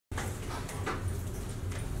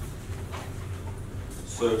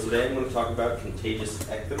So today I'm going to talk about contagious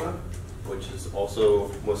ecthyma, which is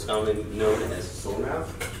also most commonly known as sore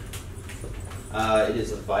mouth. It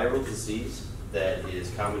is a viral disease that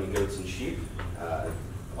is common in goats and sheep.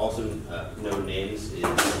 Also known names is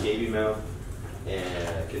scaby mouth,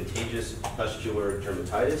 and contagious pustular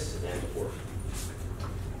dermatitis, and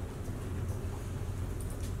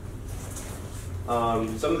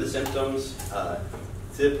orphan. Some of the symptoms,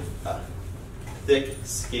 thick,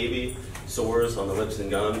 scaby sores on the lips and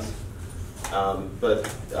gums, but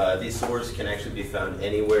these sores can actually be found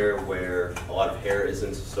anywhere where a lot of hair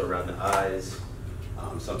isn't, so around the eyes,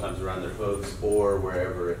 sometimes around their hooves, or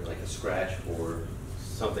wherever, like a scratch or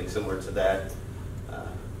something similar to that.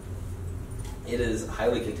 It is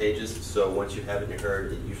highly contagious, so once you have it in your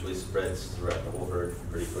herd, it usually spreads throughout the whole herd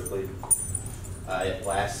pretty quickly. It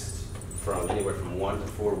lasts from anywhere from 1 to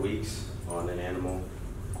 4 weeks on an animal.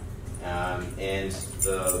 And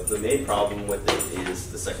the main problem with it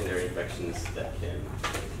is the secondary infections that can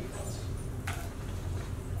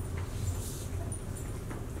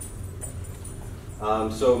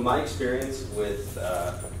cause. So my experience with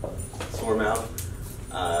sore mouth,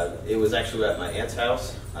 it was actually at my aunt's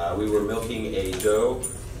house. We were milking a doe.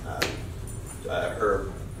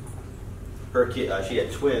 She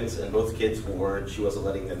had twins, and both kids she wasn't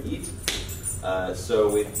letting them eat. So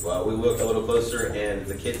we looked a little closer, and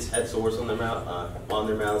the kids had sores on their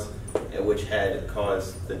mouths, which had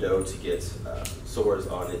caused the doe to get sores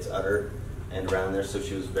on its udder and around there. So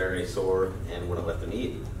she was very sore and wouldn't let them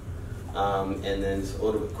eat. And then a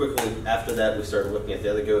little bit quickly after that, we started looking at the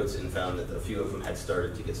other goats and found that a few of them had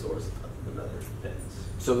started to get sores on other pens.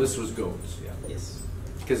 So this was goats, yeah. Yes.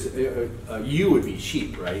 Because you would be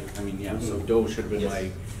sheep, right? I mean, yeah. Mm-hmm. So doe should have been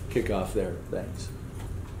my kickoff there. Thanks.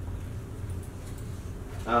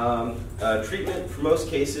 Treatment for most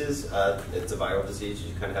cases, it's a viral disease.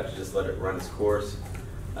 You kind of have to just let it run its course.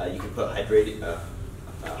 You can put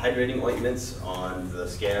hydrating ointments on the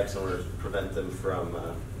scabs in order to prevent them from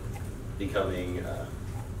becoming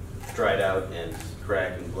dried out and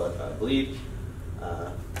crack and bleed.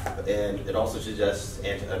 And it also suggests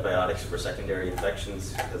antibiotics for secondary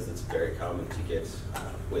infections, because it's very common to get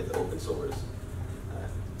with open sores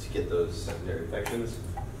to get those secondary infections.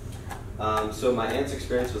 So my aunt's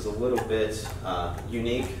experience was a little bit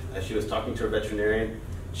unique. As she was talking to her veterinarian,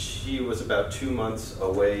 she was about 2 months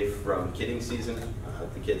away from kidding season.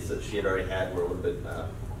 The kids that she had already had were a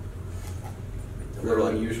little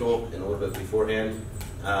unusual and a little bit beforehand.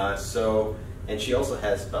 And she also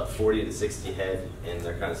has about 40 to 60 head, and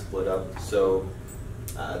they're kind of split up. So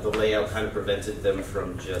the layout kind of prevented them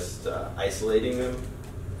from just isolating them.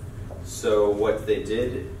 So what they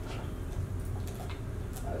did,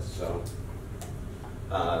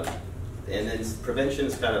 and then prevention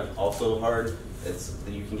is kind of also hard.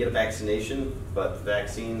 You can get a vaccination, but the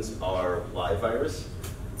vaccines are live virus.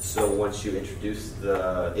 So once you introduce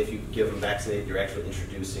if you give them vaccinated, you're actually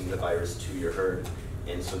introducing the virus to your herd,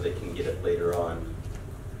 and so they can get it later on.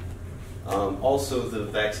 Also, the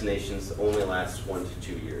vaccinations only last 1 to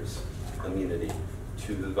 2 years immunity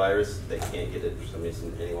to the virus. They can't get it for some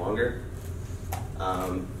reason any longer.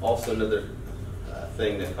 Also, another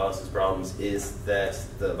thing that causes problems is that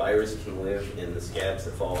the virus can live in the scabs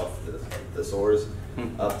that fall off the sores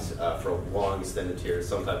up to, for long extended periods,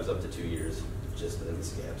 sometimes up to 2 years, just in the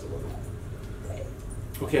scabs alone.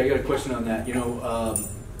 Okay, I got a question on that. You know,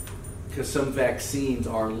 because some vaccines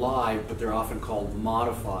are live, but they're often called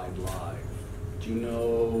modified live. Do you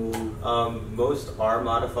know? Most are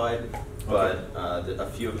modified, but a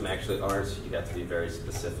few of them actually aren't. You have to be very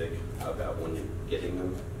specific about when you're getting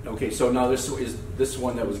them. Okay, so now this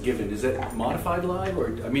one that was given, is it modified live, or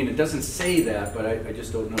I mean, it doesn't say that, but I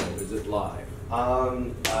just don't know. Is it live?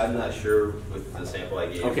 I'm not sure with the sample I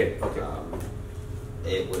gave. Okay.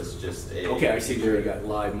 It was just a. Okay, I see there you got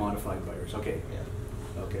live modified virus. Okay.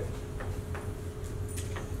 Yeah. Okay.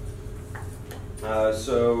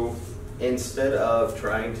 So instead of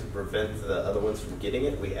trying to prevent the other ones from getting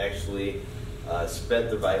it, we actually spread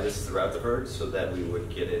the virus throughout the herd so that we would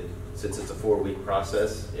get it. Since it's a 4-week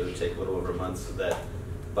process, it would take a little over a month, so that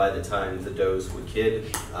by the time the does would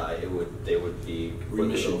kid, they would be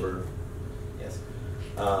quickly over. Yes.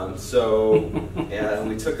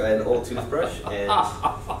 We took an old toothbrush and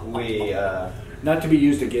we not to be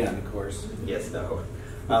used again, of course. Yes, no.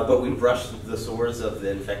 But we brushed the sores of the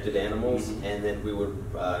infected animals, and then we would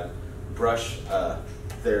brush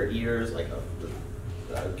their ears, like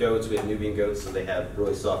goats. We have Nubian goats, so they have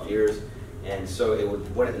really soft ears, and so it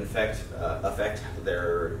wouldn't affect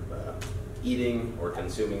their eating or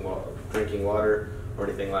drinking water, or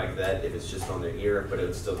anything like that if it's just on their ear, but it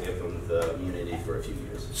would still give them the immunity for a few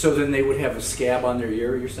years. So then they would have a scab on their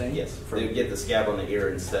ear, you're saying? Yes, they would get the scab on the ear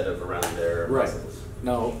instead of around their muscles.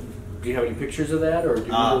 Now, do you have any pictures of that, or do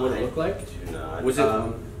you remember what it looked like? I do not.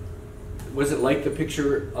 Was it like the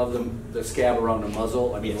picture of the scab around the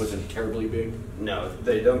muzzle? I mean, Yes. was it terribly big? No,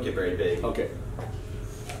 they don't get very big. Okay.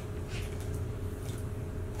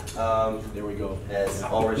 There we go. As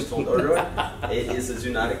already told earlier, it is a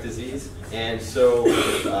zoonotic disease, and so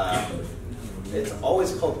it's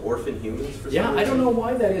always called orphan humans for some reason. I don't know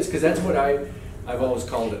why that is, because that's what I've always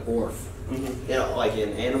called it, orph. You know, like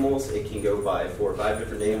in animals, it can go by 4 or 5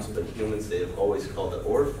 different names, but in humans, they've always called it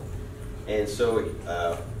orph. And so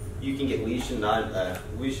you can get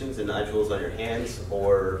lesions and nodules on your hands,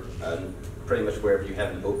 or pretty much wherever you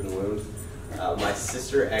have an open wound. My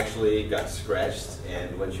sister actually got scratched,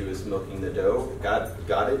 and when she was milking the dough,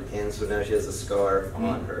 got it, and so now she has a scar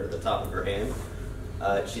on the top of her hand.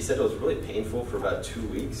 She said it was really painful for about 2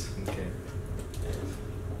 weeks. Okay. And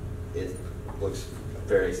it looks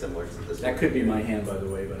very similar to this. That could be my hand, by the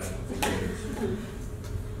way, but I don't think it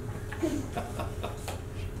is.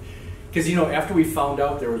 Because, you know, after we found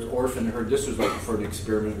out there was orphan, this was like for an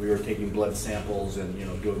experiment, we were taking blood samples and, you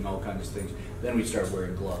know, doing all kinds of things. Then we started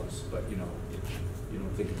wearing gloves, but, you know, you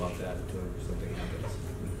don't think about that until something happens.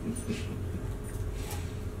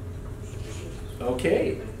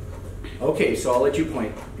 Okay, so I'll let you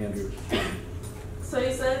point, Andrew. So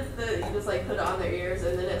you said that you just like put it on their ears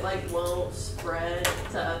and then it like won't spread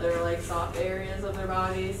to other like soft areas of their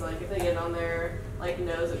bodies. Like if they get on their like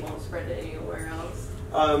nose, it won't spread to anywhere else.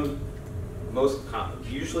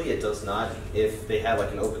 Usually it does not. If they have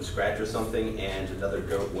like an open scratch or something and another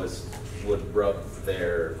goat would rub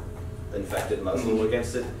their infected muzzle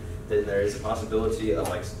against it, then there is a possibility of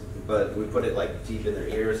like, but we put it like deep in their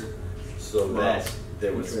ears so that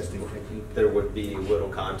there would be little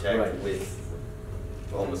contact with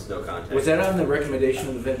almost no contact. Was that on the recommendation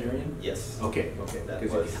of the veterinarian? Yes. Okay. That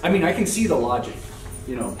was. I mean, I can see the logic,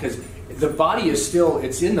 you know, because the body is still,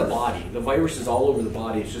 it's in the body. The virus is all over the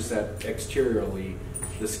body. It's just that exteriorly,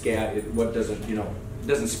 the scab, what doesn't, you know,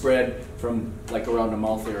 doesn't spread from like around the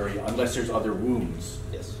mouth area unless there's other wounds.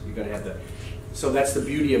 Yes. You got to have that. So that's the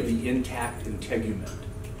beauty of the intact integument.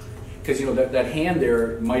 Because, you know, that hand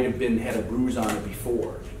there might have had a bruise on it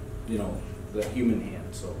before, you know, the human hand.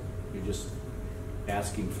 So you're just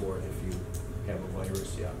asking for it if you have a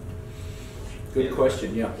virus, yeah. Good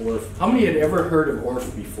question, yeah, orph. How many had ever heard of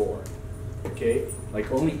orph before? Okay,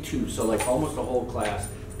 like only 2, so like almost the whole class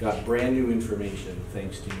got brand new information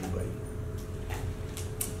thanks to you, buddy.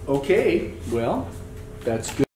 Okay, well, that's good.